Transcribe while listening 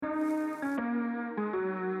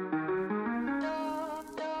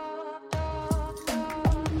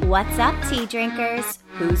What's up, tea drinkers?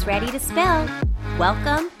 Who's ready to spill?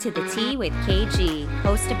 Welcome to the Tea with KG,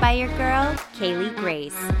 hosted by your girl, Kaylee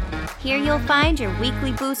Grace. Here you'll find your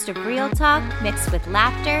weekly boost of real talk mixed with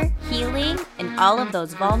laughter, healing, and all of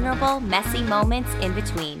those vulnerable, messy moments in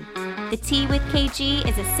between. The Tea with KG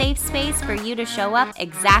is a safe space for you to show up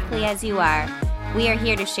exactly as you are. We are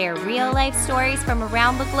here to share real-life stories from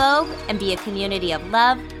around the globe and be a community of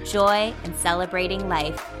love, joy, and celebrating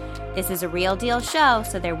life. This is a real deal show,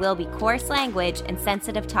 so there will be coarse language and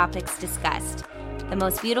sensitive topics discussed. The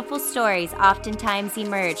most beautiful stories oftentimes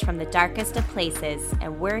emerge from the darkest of places,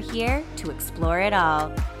 and we're here to explore it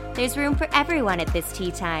all. There's room for everyone at this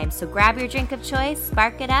tea time, so grab your drink of choice,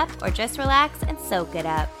 spark it up, or just relax and soak it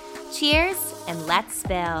up. Cheers, and let's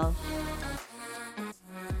spill.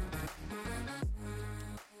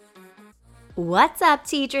 What's up,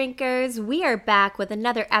 tea drinkers? We are back with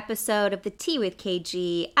another episode of the Tea with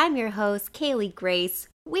KG. I'm your host, Kaylee Grace.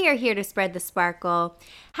 We are here to spread the sparkle.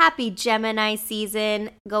 Happy Gemini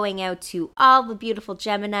season, going out to all the beautiful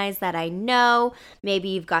Geminis that I know. Maybe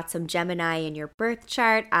you've got some Gemini in your birth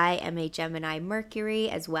chart. I am a Gemini Mercury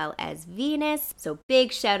as well as Venus. So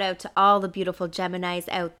big shout out to all the beautiful Geminis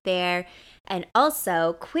out there. And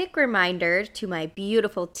also, quick reminder to my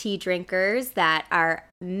beautiful tea drinkers that our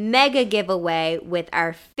mega giveaway with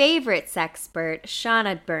our favorite sexpert,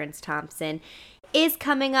 Shauna Burns Thompson, is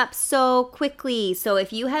coming up so quickly. So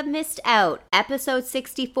if you have missed out, episode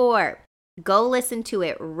 64, go listen to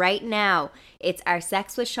it right now. It's our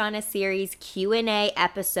Sex with Shauna series Q&A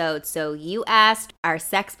episode. So you asked, our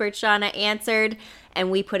sexpert Shauna answered,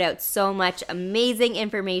 and we put out so much amazing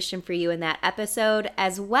information for you in that episode,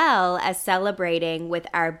 as well as celebrating with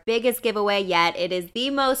our biggest giveaway yet. It is the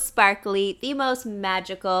most sparkly, the most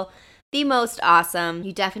magical, the most awesome.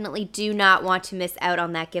 You definitely do not want to miss out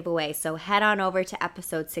on that giveaway. So head on over to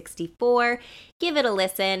episode 64, give it a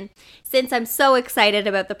listen. Since I'm so excited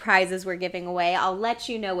about the prizes we're giving away, I'll let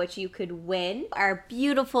you know what you could win. Our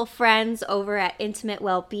beautiful friends over at Intimate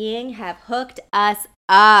Wellbeing have hooked us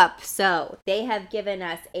up. So they have given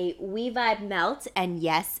us a We Vibe Melt, and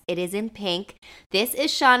yes, it is in pink. This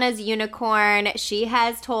is Shauna's unicorn. She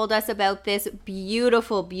has told us about this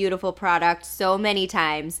beautiful, beautiful product so many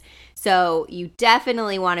times. So you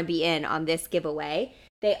definitely want to be in on this giveaway.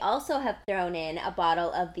 They also have thrown in a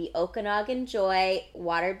bottle of the Okanagan Joy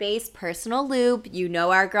water-based personal lube. You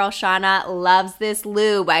know our girl Shauna loves this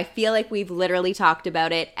lube. I feel like we've literally talked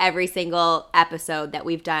about it every single episode that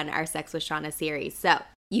we've done our Sex with Shauna series. So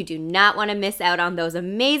you do not want to miss out on those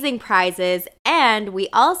amazing prizes. And we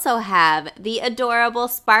also have the adorable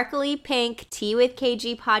sparkly pink Tea with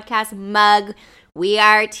KG podcast mug. We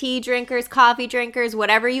are tea drinkers, coffee drinkers,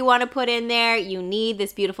 whatever you want to put in there. You need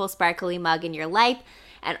this beautiful sparkly mug in your life.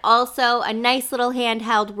 And also a nice little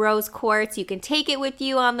handheld rose quartz. You can take it with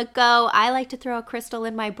you on the go. I like to throw a crystal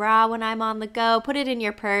in my bra when I'm on the go. Put it in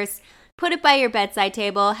your purse. Put it by your bedside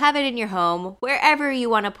table. Have it in your home. Wherever you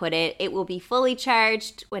want to put it. It will be fully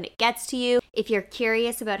charged when it gets to you. If you're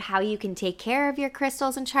curious about how you can take care of your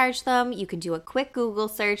crystals and charge them, you can do a quick Google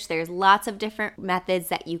search. There's lots of different methods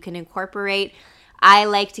that you can incorporate. I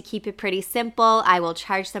like to keep it pretty simple. I will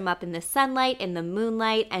charge them up in the sunlight, in the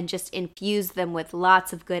moonlight, and just infuse them with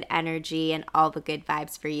lots of good energy and all the good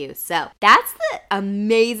vibes for you. So that's the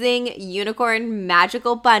amazing unicorn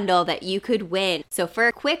magical bundle that you could win. So for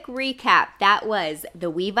a quick recap, that was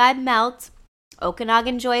the We Vibe Melt,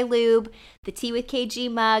 Okanagan Joy Lube, the Tea with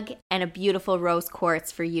KG mug, and a beautiful rose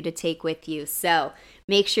quartz for you to take with you. So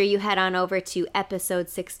make sure you head on over to episode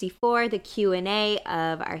 64, the Q&A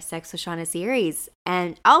of our Sex with Shauna series.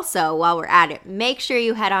 And also, while we're at it, make sure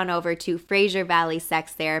you head on over to Fraser Valley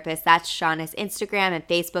Sex Therapist. That's Shauna's Instagram and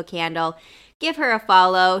Facebook handle. Give her a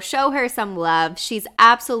follow, show her some love. She's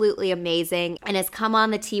absolutely amazing and has come on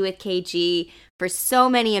the Tea with KG for so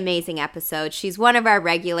many amazing episodes. She's one of our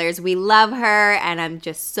regulars. We love her, and I'm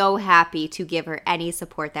just so happy to give her any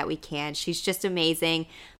support that we can. She's just amazing,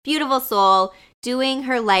 beautiful soul, doing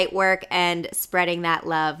her light work and spreading that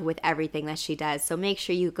love with everything that she does. So make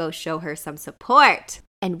sure you go show her some support.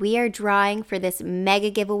 And we are drawing for this mega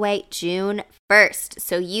giveaway June 1st.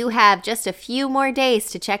 So you have just a few more days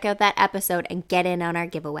to check out that episode and get in on our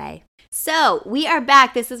giveaway. So we are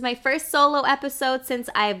back. This is my first solo episode since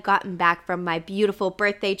I've gotten back from my beautiful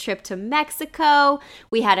birthday trip to Mexico.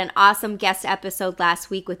 We had an awesome guest episode last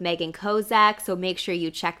week with Megan Kozak, so make sure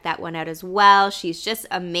you check that one out as well. She's just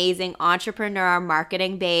amazing entrepreneur,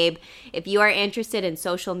 marketing babe. If you are interested in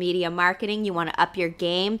social media marketing, you want to up your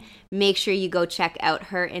game, make sure you go check out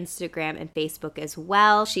her Instagram and Facebook as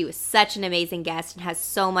well. She was such an amazing guest and has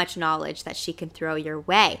so much knowledge that she can throw your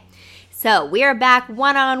way. So we are back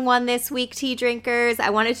one-on-one this week, tea drinkers.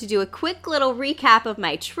 I wanted to do a quick little recap of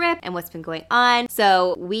my trip and what's been going on.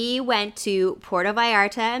 So we went to Puerto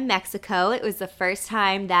Vallarta in Mexico. It was the first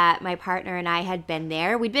time that my partner and I had been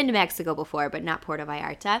there. We'd been to Mexico before, but not Puerto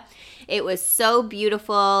Vallarta. It was so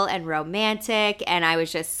beautiful and romantic, and I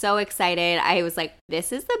was just so excited. I was like,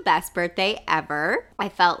 this is the best birthday ever. I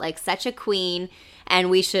felt like such a queen. And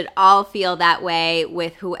we should all feel that way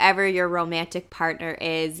with whoever your romantic partner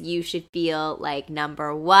is. You should feel like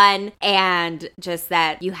number one, and just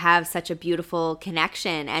that you have such a beautiful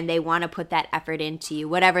connection and they want to put that effort into you,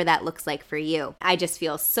 whatever that looks like for you. I just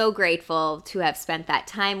feel so grateful to have spent that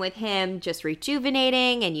time with him, just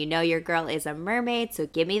rejuvenating. And you know your girl is a mermaid, so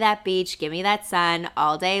give me that beach, give me that sun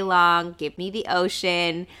all day long, give me the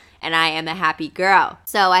ocean. And I am a happy girl.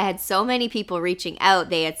 So I had so many people reaching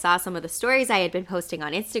out. They had saw some of the stories I had been posting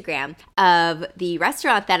on Instagram of the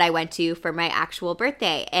restaurant that I went to for my actual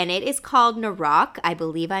birthday. And it is called Naroc. I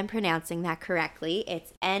believe I'm pronouncing that correctly.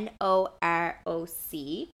 It's Noroc.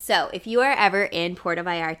 So if you are ever in Puerto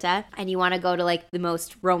Vallarta and you want to go to like the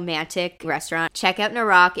most romantic restaurant, check out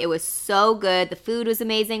Naroc. It was so good. The food was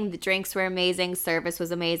amazing. The drinks were amazing. Service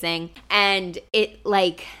was amazing. And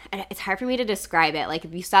it's hard for me to describe it. Like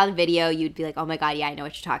if you saw the video, you'd be like, oh my God, yeah, I know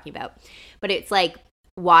what you're talking about. But it's like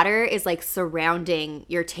water is like surrounding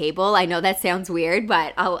your table. I know that sounds weird,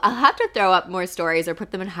 but I'll have to throw up more stories or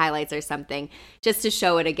put them in highlights or something just to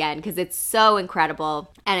show it again because it's so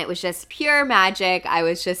incredible. And it was just pure magic. I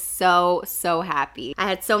was just so, so happy. I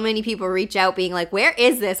had so many people reach out being like, where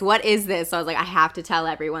is this? What is this? So I was like, I have to tell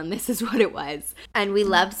everyone this is what it was. And we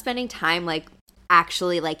loved spending time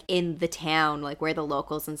actually in the town, like where the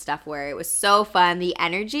locals and stuff were. It was so fun. The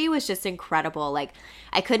energy was just incredible. Like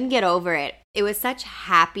I couldn't get over it. It was such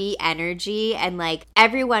happy energy, and like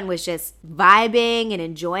everyone was just vibing and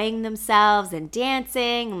enjoying themselves and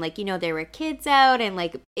dancing, and there were kids out, and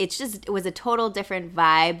it was a total different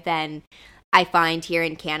vibe than I find here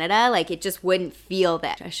in Canada. Like it just wouldn't feel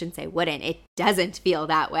that. I shouldn't say wouldn't. It doesn't feel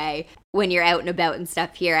that way when you're out and about and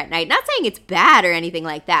stuff here at night. Not saying it's bad or anything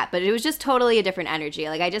like that, but it was just totally a different energy.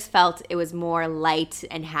 Like I just felt it was more light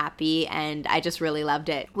and happy, and I just really loved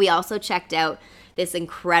it. We also checked out this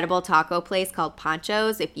incredible taco place called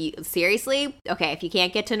Pancho's. If you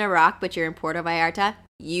can't get to Naroc, but you're in Puerto Vallarta,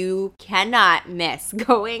 you cannot miss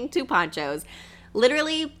going to Pancho's.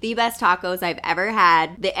 Literally the best tacos I've ever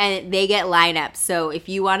had, and they get lineups. So if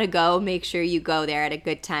you want to go, make sure you go there at a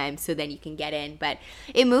good time so then you can get in. But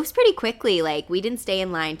it moves pretty quickly. Like we didn't stay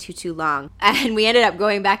in line too long, and we ended up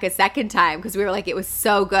going back a second time because we were like, it was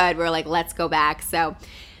so good. We were like, let's go back. So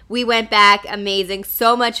we went back. Amazing.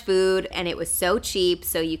 So much food, and it was so cheap.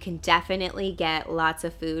 So you can definitely get lots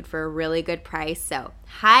of food for a really good price. So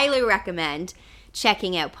highly recommend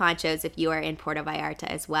checking out Pancho's if you are in Puerto Vallarta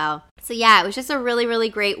as well. So yeah, it was just a really, really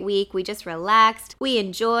great week. We just relaxed. We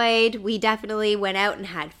enjoyed. We definitely went out and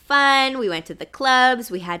had fun. We went to the clubs.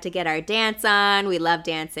 We had to get our dance on. We love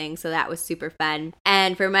dancing, so that was super fun.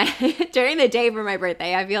 And for my during the day for my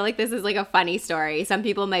birthday, I feel like this is like a funny story. Some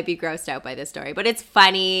people might be grossed out by this story, but it's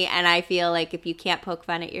funny, and I feel like if you can't poke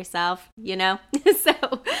fun at yourself,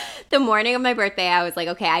 So the morning of my birthday, I was like,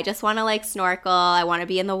 okay, I just want to snorkel. I want to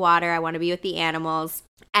be in the water. I want to be with the animals.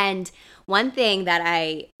 And one thing that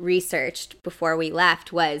I researched before we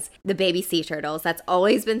left was the baby sea turtles. That's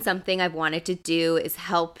always been something I've wanted to do, is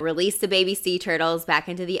help release the baby sea turtles back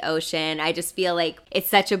into the ocean. I just feel like it's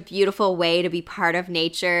such a beautiful way to be part of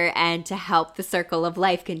nature and to help the circle of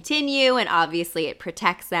life continue. And obviously it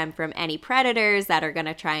protects them from any predators that are going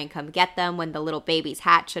to try and come get them when the little babies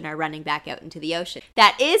hatch and are running back out into the ocean.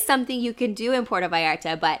 That is something you can do in Puerto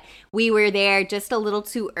Vallarta, but we were there just a little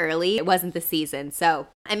too early. It wasn't the season. So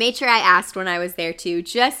I made sure I asked when I was there too,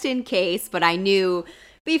 just in case, but I knew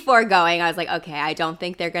before going, I was like, okay, I don't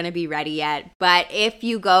think they're going to be ready yet. But if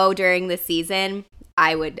you go during the season,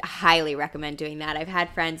 I would highly recommend doing that. I've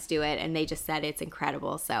had friends do it, and they just said it's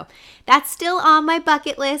incredible. So that's still on my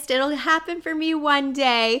bucket list. It'll happen for me one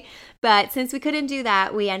day. But since we couldn't do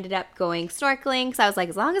that, we ended up going snorkeling. So I was like,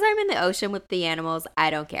 as long as I'm in the ocean with the animals, I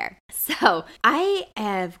don't care. So I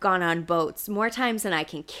have gone on boats more times than I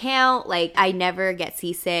can count. I never get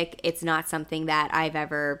seasick. It's not something that I've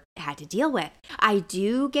ever had to deal with. I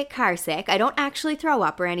do get car sick. I don't actually throw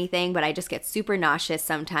up or anything, but I just get super nauseous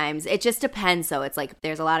sometimes. It just depends. So it's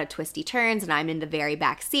there's a lot of twisty turns, and I'm in the very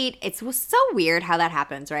back seat. It's so weird how that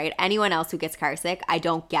happens, right? Anyone else who gets car sick, I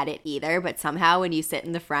don't get it either. But somehow when you sit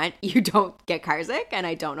in the front, you don't get car sick, and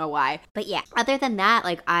I don't know why. But yeah, other than that,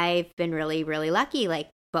 I've been really, really lucky.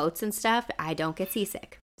 Boats and stuff, I don't get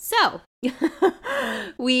seasick. So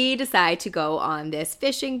we decide to go on this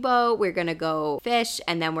fishing boat. We're going to go fish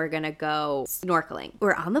and then we're going to go snorkeling.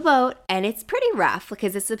 We're on the boat and it's pretty rough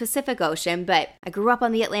because it's the Pacific Ocean, but I grew up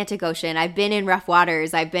on the Atlantic Ocean. I've been in rough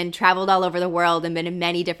waters. I've been traveled all over the world and been in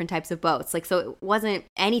many different types of boats. So it wasn't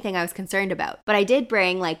anything I was concerned about. But I did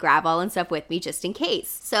bring gravel and stuff with me just in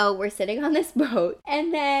case. So we're sitting on this boat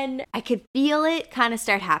and then I could feel it kind of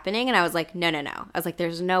start happening. And I was like, no. I was like,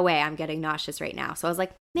 there's no way I'm getting nauseous right now. So I was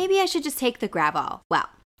like, maybe I should just take the Gravol. Well,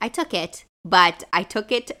 I took it, but I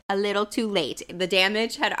took it a little too late. The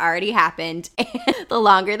damage had already happened. And the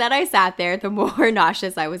longer that I sat there, the more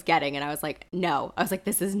nauseous I was getting. And I was like, no. I was like,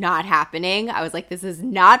 this is not happening. I was like, this is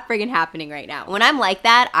not friggin' happening right now. When I'm like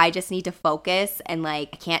that, I just need to focus and I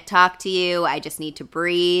can't talk to you. I just need to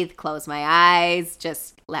breathe, close my eyes,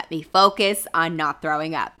 just let me focus on not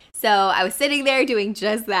throwing up. So I was sitting there doing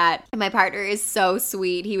just that. And my partner is so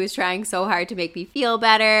sweet. He was trying so hard to make me feel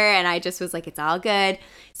better. And I just was like, it's all good.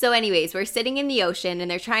 So anyways, we're sitting in the ocean and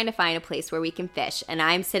they're trying to find a place where we can fish. And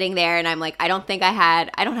I'm sitting there and I'm like, I don't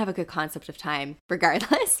have a good concept of time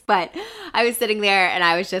regardless. But I was sitting there and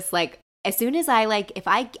I was just like, as soon as if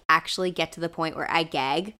I actually get to the point where I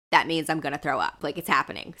gag, that means I'm going to throw up. It's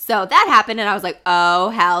happening. So that happened and I was like, oh,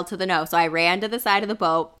 hell to the no. So I ran to the side of the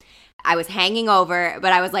boat. I was hanging over,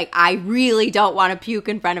 but I was like, I really don't want to puke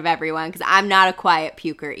in front of everyone because I'm not a quiet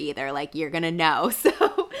puker either. You're going to know.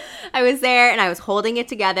 So I was there and I was holding it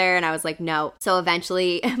together and I was like, no. So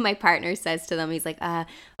eventually my partner says to them, he's like,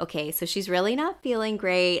 okay, so she's really not feeling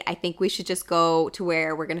great. I think we should just go to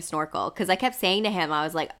where we're going to snorkel. Because I kept saying to him, I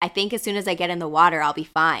was like, I think as soon as I get in the water, I'll be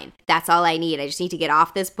fine. That's all I need. I just need to get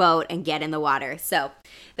off this boat and get in the water. So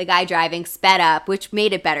the guy driving sped up, which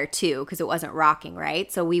made it better too because it wasn't rocking,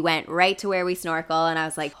 right? So we went right to where we snorkel and I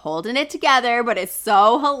was holding it together, but it's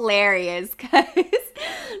so hilarious because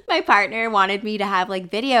my partner wanted me to have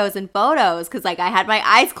videos and photos because I had my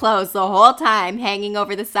eyes closed the whole time hanging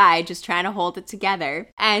over the side just trying to hold it together.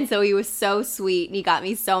 And so he was so sweet and he got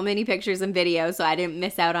me so many pictures and videos so I didn't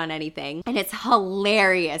miss out on anything. And it's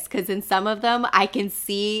hilarious because in some of them I can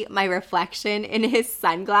see my reflection in his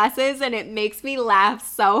sunglasses and it makes me laugh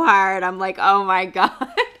so hard. I'm like, oh my God.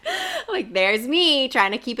 There's me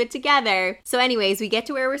trying to keep it together. So anyways, we get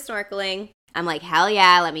to where we're snorkeling. I'm like, hell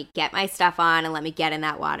yeah, let me get my stuff on and let me get in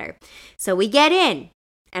that water. So we get in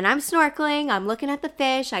and I'm snorkeling. I'm looking at the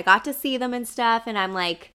fish. I got to see them and stuff. And I'm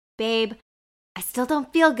like, babe, I still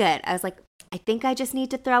don't feel good. I was like, I think I just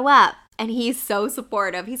need to throw up. And he's so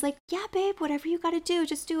supportive. He's like, yeah, babe, whatever you got to do,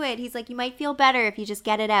 just do it. He's like, you might feel better if you just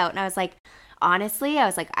get it out. And I was like, honestly, I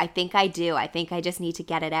was like, I think I do. I think I just need to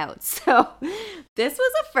get it out. So this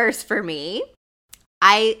was a first for me.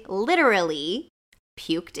 I literally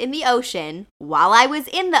puked in the ocean while I was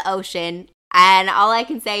in the ocean. And all I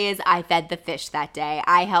can say is I fed the fish that day.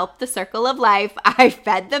 I helped the circle of life. I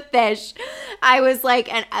fed the fish. I was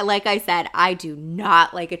like, and like I said, I do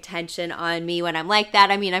not like attention on me when I'm like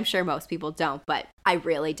that. I mean, I'm sure most people don't, but I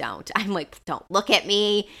really don't. I'm like, don't look at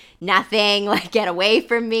me, nothing, get away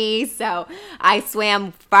from me. So I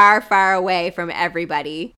swam far, far away from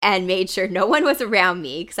everybody and made sure no one was around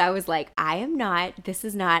me because I was like, this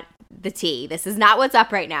is not the tea. This is not what's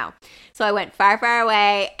up right now. So I went far, far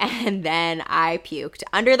away and then I puked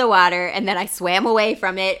under the water and then I swam away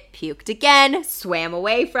from it, puked again, swam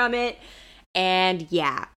away from it. And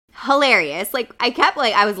yeah, hilarious.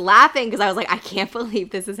 I was laughing because I was like, I can't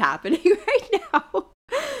believe this is happening right now.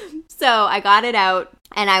 So I got it out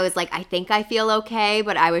and I was like, I think I feel okay,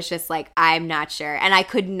 but I was just like, I'm not sure. And I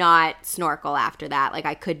could not snorkel after that.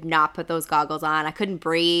 I could not put those goggles on. I couldn't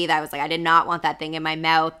breathe. I was like, I did not want that thing in my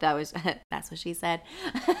mouth. That's what she said.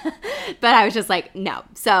 But I was just like, no.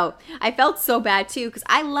 So I felt so bad too because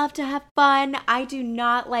I love to have fun. I do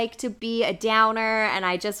not like to be a downer. And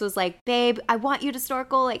I just was like, babe, I want you to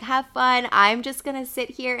snorkel, have fun. I'm just going to sit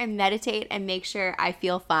here and meditate and make sure I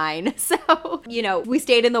feel fine. So, we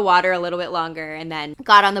stayed in the water a little bit longer and then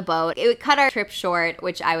got on the boat. It cut our trip short,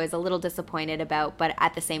 which I was a little disappointed about, but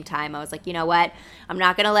at the same time, I was like, you know what? I'm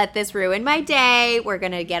not going to let this ruin my day. We're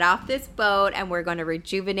going to get off this boat and we're going to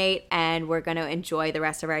rejuvenate and we're going to enjoy the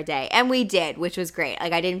rest of our day. And we did, which was great.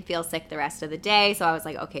 I didn't feel sick the rest of the day, so I was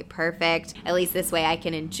like, okay, perfect. At least this way I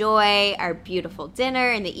can enjoy our beautiful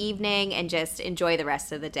dinner in the evening and just enjoy the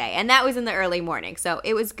rest of the day. And that was in the early morning, so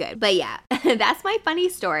it was good. But yeah, that's my funny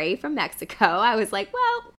story from Mexico. I was like,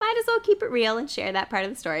 well, might as well keep it real and share that part of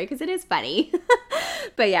the story because it is funny.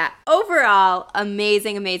 But yeah, overall,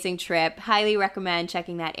 amazing, amazing trip. Highly recommend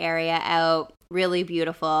checking that area out. really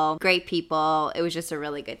beautiful, great people. It was just a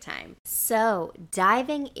really good time. So,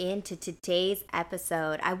 diving into today's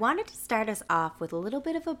episode, I wanted to start us off with a little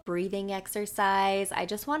bit of a breathing exercise. I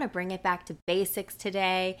just want to bring it back to basics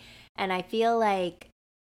today. And I feel like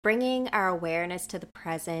bringing our awareness to the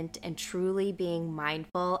present and truly being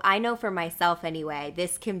mindful, I know for myself anyway,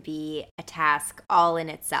 this can be a task all in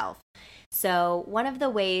itself. So one of the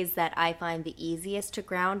ways that I find the easiest to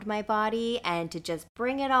ground my body and to just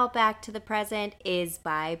bring it all back to the present is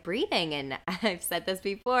by breathing. And I've said this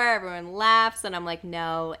before, everyone laughs, and I'm like,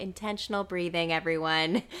 no, intentional breathing,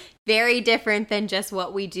 everyone. Very different than just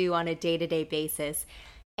what we do on a day-to-day basis.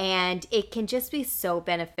 And it can just be so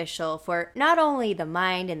beneficial for not only the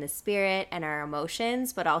mind and the spirit and our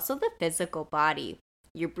emotions, but also the physical body.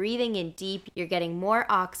 You're breathing in deep, you're getting more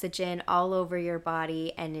oxygen all over your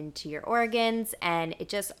body and into your organs, and it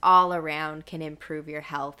just all around can improve your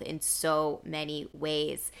health in so many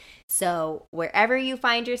ways. So wherever you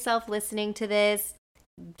find yourself listening to this,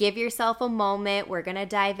 give yourself a moment. We're going to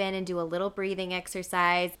dive in and do a little breathing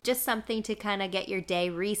exercise, just something to kind of get your day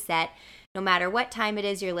reset. No matter what time it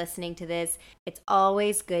is you're listening to this, it's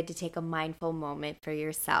always good to take a mindful moment for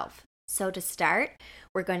yourself. So to start,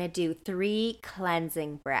 we're going to do 3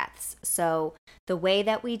 cleansing breaths. So the way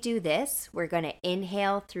that we do this, we're going to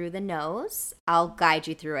inhale through the nose. I'll guide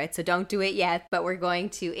you through it, so don't do it yet, but we're going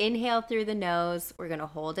to inhale through the nose. We're going to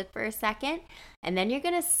hold it for a second, and then you're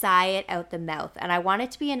going to sigh it out the mouth. And I want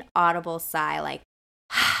it to be an audible sigh, like,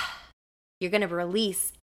 you're going to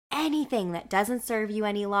release anything that doesn't serve you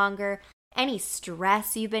any longer, any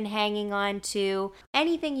stress you've been hanging on to,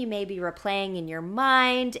 anything you may be replaying in your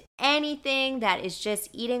mind, anything that is just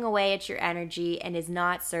eating away at your energy and is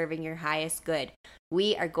not serving your highest good.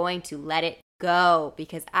 We are going to let it go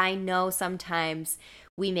because I know sometimes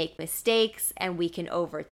we make mistakes and we can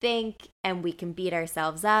overthink and we can beat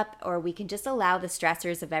ourselves up, or we can just allow the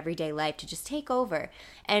stressors of everyday life to just take over.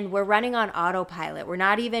 And we're running on autopilot. We're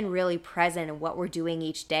not even really present in what we're doing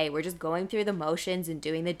each day. We're just going through the motions and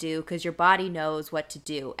doing the do because your body knows what to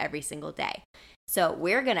do every single day. So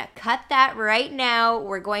we're going to cut that right now.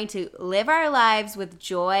 We're going to live our lives with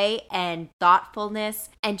joy and thoughtfulness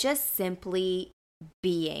and just simply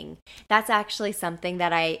being. That's actually something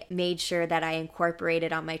that I made sure that I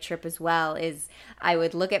incorporated on my trip as well, is I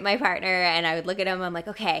would look at my partner and I would look at him. I'm like,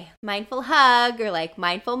 okay, mindful hug or like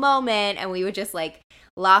mindful moment. And we would just like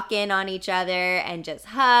lock in on each other and just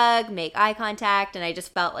hug, make eye contact. And I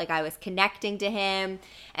just felt like I was connecting to him,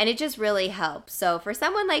 and it just really helps. So for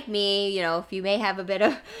someone like me, you know, if you may have a bit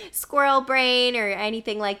of squirrel brain or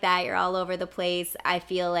anything like that, you're all over the place, I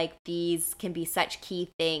feel like these can be such key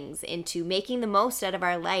things into making the most out of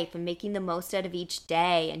our life and making the most out of each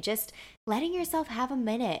day and just letting yourself have a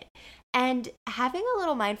minute. And having a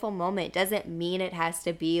little mindful moment doesn't mean it has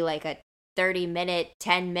to be like a 30-minute,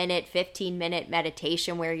 10-minute, 15-minute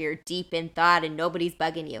meditation where you're deep in thought and nobody's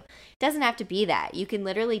bugging you. It doesn't have to be that. You can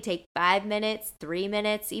literally take 5 minutes, 3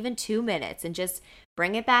 minutes, even 2 minutes and just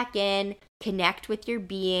bring it back in, connect with your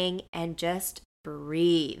being, and just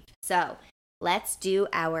breathe. So let's do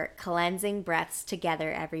our cleansing breaths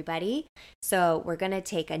together, everybody. So we're going to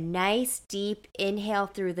take a nice deep inhale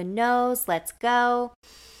through the nose. Let's go.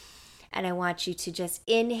 And I want you to just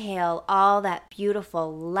inhale all that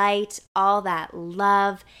beautiful light, all that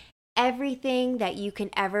love, everything that you can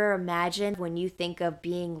ever imagine when you think of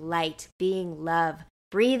being light, being love.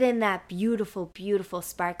 Breathe in that beautiful, beautiful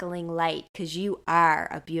sparkling light, because you are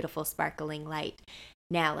a beautiful sparkling light.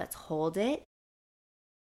 Now let's hold it.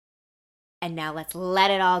 And now let's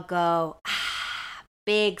let it all go.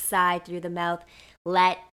 Big sigh through the mouth.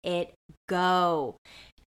 Let it go.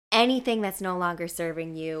 Anything that's no longer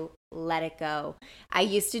serving you, let it go. I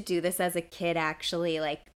used to do this as a kid, actually.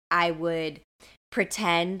 Like, I would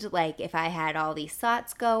pretend like if I had all these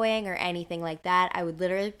thoughts going or anything like that, I would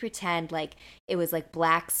literally pretend like it was like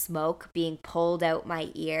black smoke being pulled out my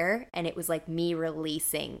ear, and it was like me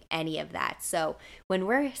releasing any of that. So when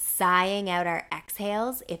we're sighing out our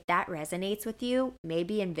exhales, if that resonates with you,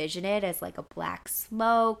 maybe envision it as like a black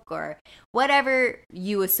smoke or whatever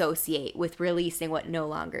you associate with releasing what no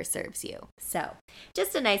longer serves you. So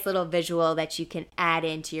just a nice little visual that you can add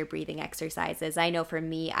into your breathing exercises. I know for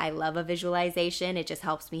me, I love a visualization. It just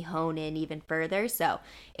helps me hone in even further. So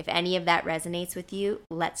if any of that resonates with you,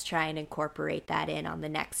 let's try and incorporate that in on the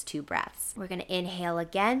next 2 breaths. We're going to inhale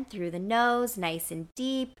again through the nose, nice and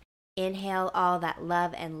deep. Inhale all that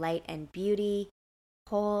love and light and beauty.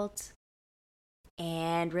 Hold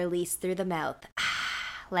and release through the mouth.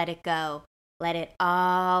 Let it go. Let it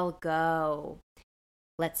all go.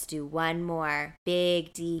 Let's do one more.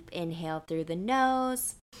 Big, deep inhale through the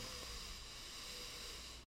nose.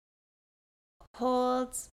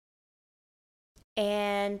 Hold.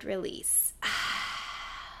 And release.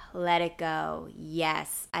 Let it go.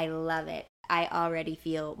 Yes, I love it. I already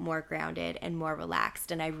feel more grounded and more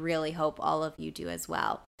relaxed, and I really hope all of you do as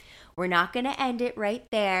well. We're not going to end it right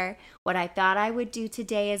there. What I thought I would do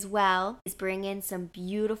today as well is bring in some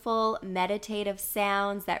beautiful meditative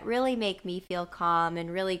sounds that really make me feel calm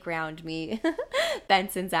and really ground me.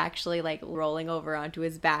 Benson's actually like rolling over onto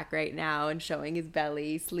his back right now and showing his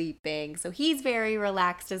belly, sleeping. So he's very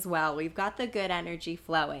relaxed as well. We've got the good energy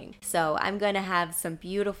flowing. So I'm going to have some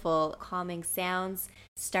beautiful calming sounds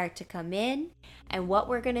start to come in. And what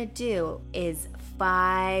we're going to do is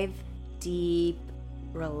 5 deep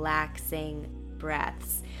relaxing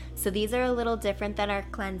breaths. So these are a little different than our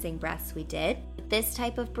cleansing breaths we did. This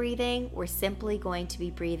type of breathing, we're simply going to be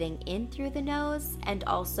breathing in through the nose and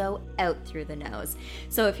also out through the nose.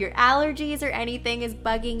 So if your allergies or anything is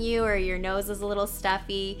bugging you or your nose is a little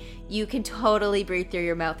stuffy, you can totally breathe through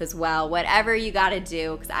your mouth as well. Whatever you got to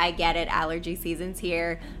do, because I get it, allergy season's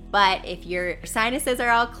here. But if your sinuses are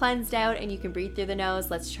all cleansed out and you can breathe through the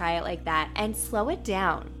nose, let's try it like that and slow it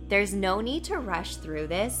down. There's no need to rush through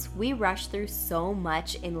this. We rush through so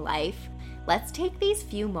much in life. Let's take these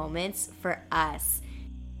few moments for us.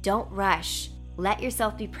 Don't rush. Let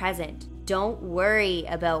yourself be present. Don't worry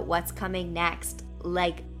about what's coming next.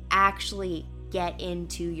 Like, actually get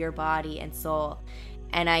into your body and soul.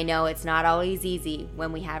 And I know it's not always easy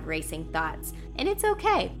when we have racing thoughts. And it's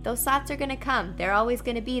okay. Those thoughts are going to come. They're always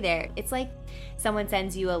going to be there. It's like someone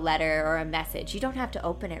sends you a letter or a message. You don't have to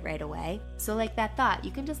open it right away. So like that thought,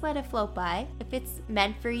 you can just let it float by. If it's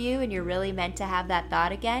meant for you and you're really meant to have that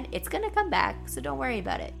thought again, it's going to come back. So don't worry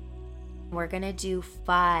about it. We're going to do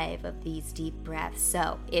 5 of these deep breaths.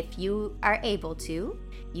 So if you are able to,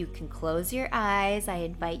 you can close your eyes. I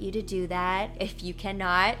invite you to do that. If you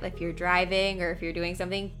cannot, if you're driving or if you're doing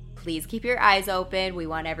something, please keep your eyes open. We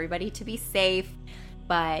want everybody to be safe.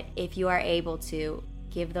 But if you are able to,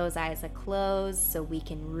 give those eyes a close so we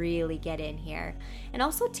can really get in here. And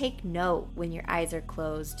also take note when your eyes are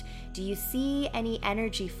closed. Do you see any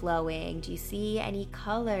energy flowing? Do you see any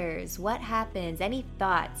colors? What happens? Any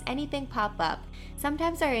thoughts? Anything pop up?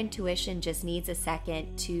 Sometimes our intuition just needs a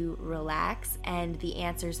second to relax and the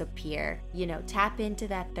answers appear. You know, tap into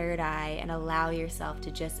that third eye and allow yourself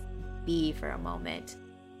to just be for a moment.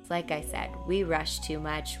 Like I said, we rush too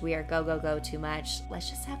much. We are go, go, go too much. Let's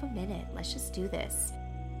just have a minute. Let's just do this.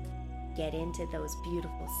 Get into those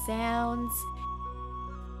beautiful sounds.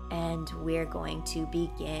 And we're going to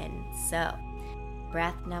begin. So,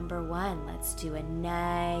 breath number 1. Let's do a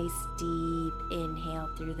nice deep inhale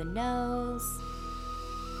through the nose.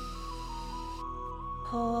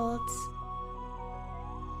 Hold.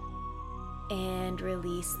 And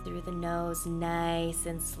release through the nose, nice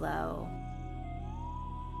and slow.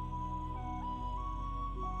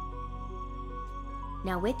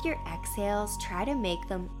 Now with your exhales, try to make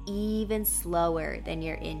them even slower than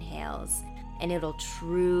your inhales, and it'll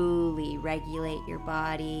truly regulate your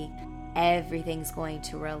body. Everything's going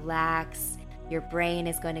to relax. Your brain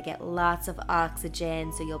is going to get lots of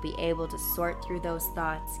oxygen, so you'll be able to sort through those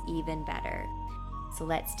thoughts even better. So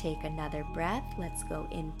let's take another breath. Let's go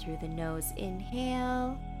in through the nose,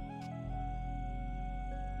 inhale.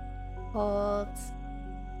 Hold.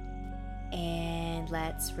 And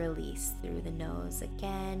let's release through the nose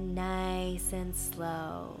again, nice and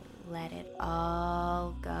slow. Let it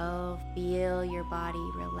all go. Feel your body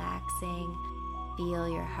relaxing. Feel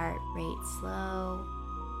your heart rate slow.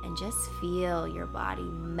 And just feel your body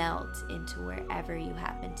melt into wherever you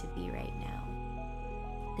happen to be right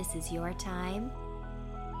now. This is your time,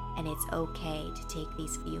 and it's okay to take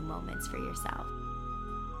these few moments for yourself.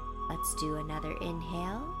 Let's do another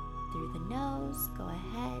inhale through the nose. Go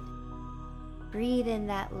ahead. Breathe in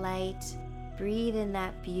that light, breathe in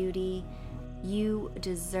that beauty. You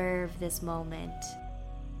deserve this moment.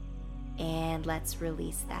 And let's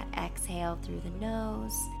release that exhale through the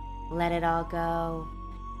nose. Let it all go.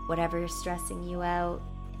 Whatever is stressing you out,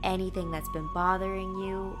 anything that's been bothering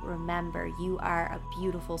you, remember, you are a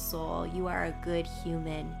beautiful soul. You are a good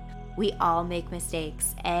human. We all make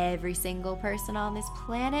mistakes. Every single person on this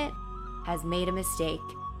planet has made a mistake.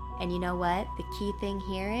 And you know what? The key thing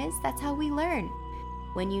here is that's how we learn.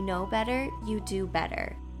 When you know better, you do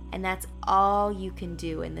better. And that's all you can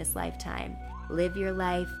do in this lifetime. Live your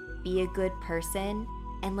life, be a good person,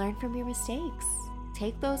 and learn from your mistakes.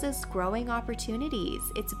 Take those as growing opportunities.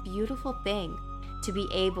 It's a beautiful thing to be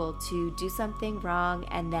able to do something wrong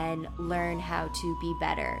and then learn how to be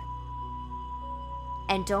better.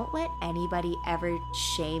 And don't let anybody ever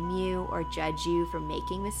shame you or judge you for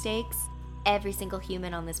making mistakes. Every single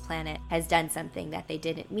human on this planet has done something that they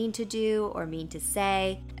didn't mean to do or mean to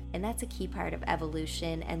say, and that's a key part of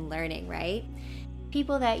evolution and learning, right?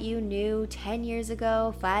 People that you knew 10 years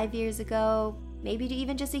ago, 5 years ago, maybe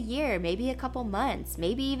even just a year, maybe a couple months,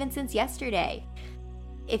 maybe even since yesterday.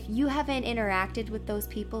 If you haven't interacted with those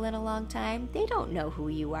people in a long time, they don't know who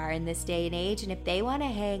you are in this day and age. And if they want to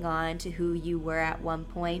hang on to who you were at one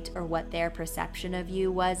point or what their perception of you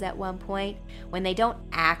was at one point, when they don't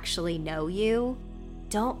actually know you,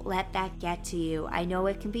 don't let that get to you. I know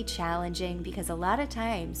it can be challenging because a lot of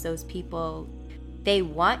times those people, they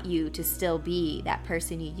want you to still be that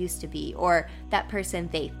person you used to be or that person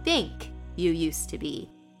they think you used to be.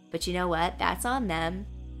 But you know what? That's on them.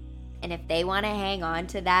 And if they want to hang on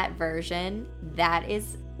to that version, that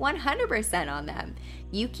is 100% on them.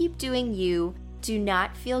 You keep doing you. Do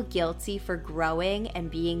not feel guilty for growing and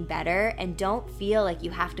being better. And don't feel like you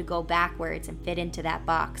have to go backwards and fit into that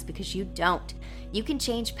box, because you don't. You can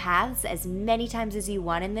change paths as many times as you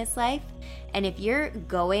want in this life. And if you're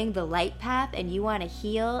going the light path and you want to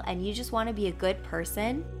heal and you just want to be a good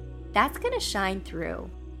person, that's going to shine through.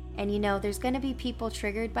 And you know, there's going to be people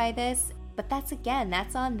triggered by this. But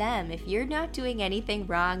that's on them. If you're not doing anything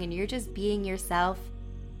wrong and you're just being yourself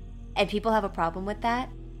and people have a problem with that,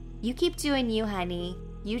 you keep doing you, honey.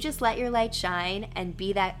 You just let your light shine and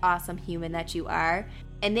be that awesome human that you are,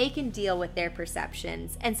 and they can deal with their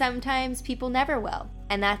perceptions. And sometimes people never will,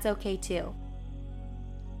 and that's okay too.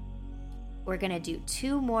 We're going to do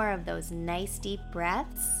 2 more of those nice deep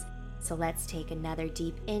breaths. So let's take another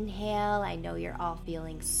deep inhale. I know you're all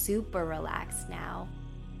feeling super relaxed now.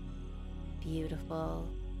 Beautiful.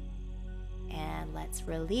 And let's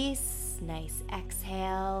release. Nice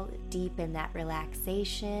exhale. Deepen that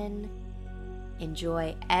relaxation.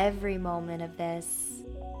 Enjoy every moment of this.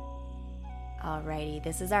 Alrighty,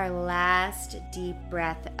 this is our last deep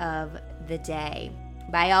breath of the day.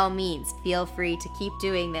 By all means, feel free to keep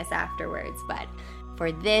doing this afterwards, but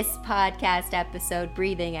for this podcast episode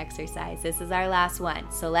breathing exercise, this is our last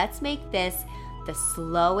one. So let's make this the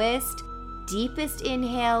slowest, deepest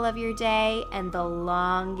inhale of your day and the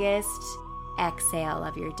longest exhale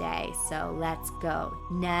of your day. So let's go.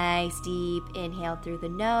 Nice deep inhale through the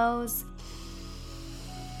nose.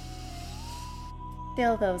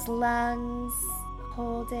 Fill those lungs.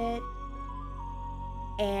 Hold it.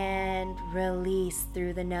 And release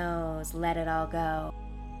through the nose. Let it all go.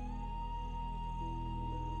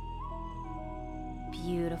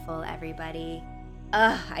 Beautiful, everybody.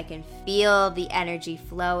 I can feel the energy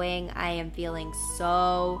flowing. I am feeling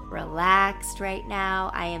so relaxed right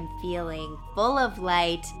now. I am feeling full of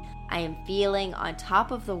light. I am feeling on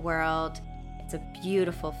top of the world. It's a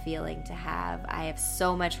beautiful feeling to have. I have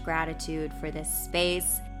so much gratitude for this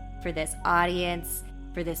space, for this audience,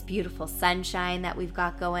 for this beautiful sunshine that we've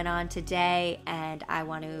got going on today. And I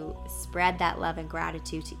want to spread that love and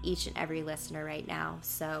gratitude to each and every listener right now.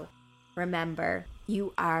 So remember,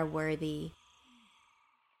 you are worthy.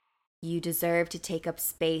 You deserve to take up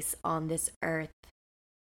space on this earth.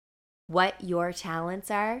 What your talents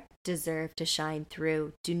are deserve to shine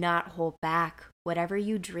through. Do not hold back. Whatever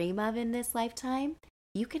you dream of in this lifetime,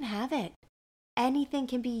 you can have it. Anything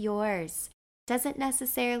can be yours. Doesn't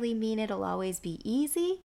necessarily mean it'll always be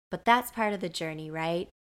easy, but that's part of the journey, right?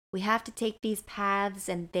 We have to take these paths,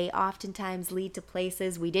 and they oftentimes lead to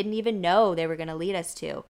places we didn't even know they were going to lead us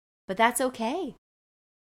to. But that's okay.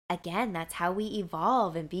 Again, that's how we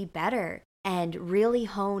evolve and be better and really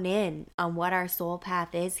hone in on what our soul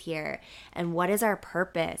path is here and what is our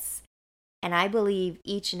purpose. And I believe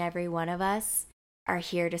each and every one of us are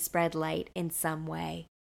here to spread light in some way.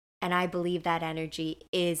 And I believe that energy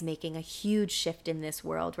is making a huge shift in this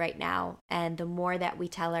world right now. And the more that we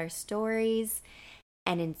tell our stories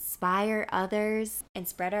and inspire others and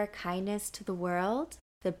spread our kindness to the world,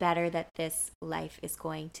 the better that this life is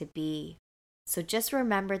going to be. So just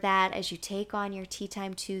remember that as you take on your Tea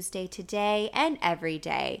Time Tuesday today and every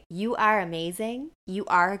day. You are amazing. You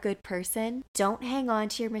are a good person. Don't hang on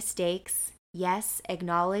to your mistakes. Yes,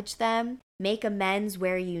 acknowledge them. Make amends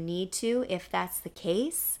where you need to if that's the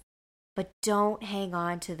case. But don't hang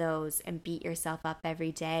on to those and beat yourself up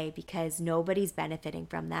every day, because nobody's benefiting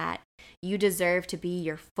from that. You deserve to be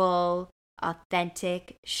your full,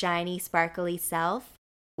 authentic, shiny, sparkly self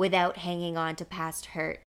without hanging on to past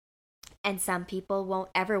hurt. And some people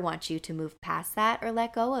won't ever want you to move past that or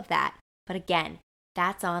let go of that. But again,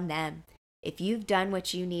 that's on them. If you've done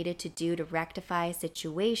what you needed to do to rectify a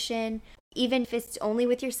situation, even if it's only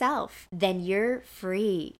with yourself, then you're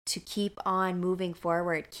free to keep on moving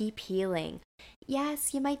forward, keep healing.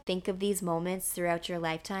 Yes, you might think of these moments throughout your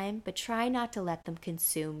lifetime, but try not to let them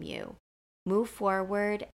consume you. move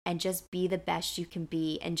forward and just be the best you can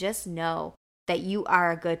be, and just know that you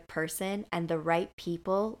are a good person and the right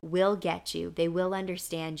people will get you. They will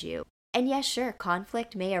understand you. And yes, sure,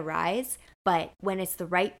 conflict may arise, but when it's the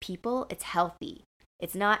right people, it's healthy.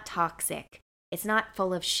 It's not toxic. It's not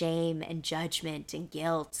full of shame and judgment and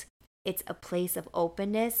guilt. It's a place of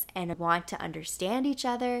openness and a want to understand each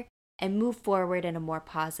other and move forward in a more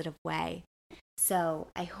positive way. So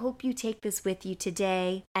I hope you take this with you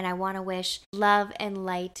today, and I want to wish love and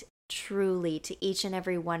light truly to each and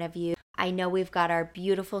every one of you. I know we've got our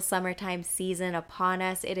beautiful summertime season upon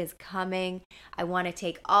us. It is coming. I want to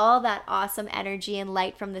take all that awesome energy and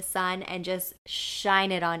light from the sun and just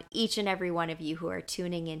shine it on each and every one of you who are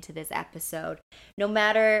tuning into this episode. No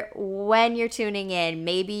matter when you're tuning in,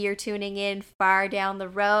 maybe you're tuning in far down the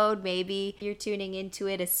road, maybe you're tuning into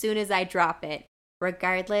it as soon as I drop it.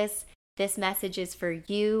 Regardless, this message is for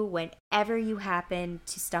you whenever you happen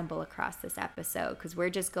to stumble across this episode, because we're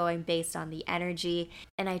just going based on the energy.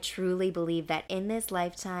 And I truly believe that in this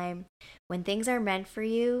lifetime, when things are meant for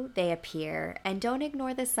you, they appear. And don't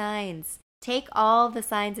ignore the signs. Take all the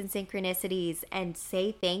signs and synchronicities and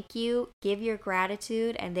say thank you, give your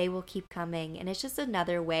gratitude, and they will keep coming. And it's just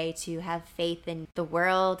another way to have faith in the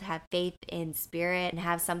world, have faith in spirit, and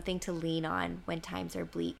have something to lean on when times are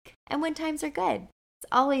bleak and when times are good. It's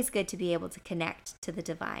always good to be able to connect to the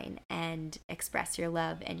divine and express your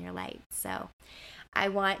love and your light. So I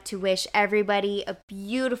want to wish everybody a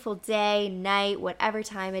beautiful day, night, whatever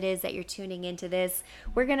time it is that you're tuning into this.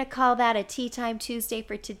 We're going to call that a Tea Time Tuesday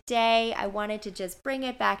for today. I wanted to just bring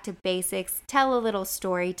it back to basics, tell a little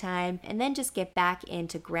story time, and then just get back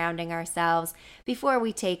into grounding ourselves before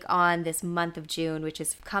we take on this month of June, which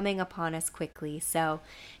is coming upon us quickly. So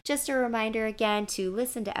just a reminder again to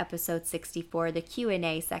listen to episode 64, the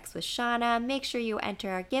Q&A Sex with Shauna. Make sure you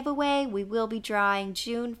enter our giveaway. We will be drawing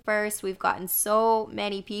June 1st. We've gotten so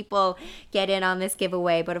many people get in on this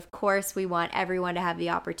giveaway, but of course we want everyone to have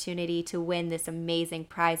the opportunity to win this amazing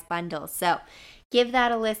prize bundle. So give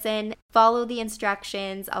that a listen, follow the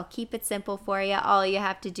instructions. I'll keep it simple for you. All you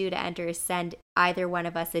have to do to enter is send either one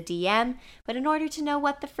of us a DM, but in order to know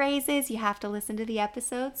what the phrase is, you have to listen to the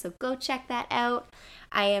episode, so go check that out.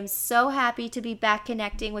 I am so happy to be back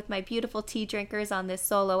connecting with my beautiful tea drinkers on this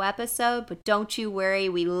solo episode, but don't you worry,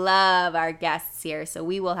 we love our guests here, so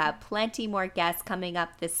we will have plenty more guests coming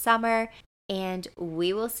up this summer, and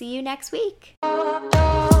we will see you next week.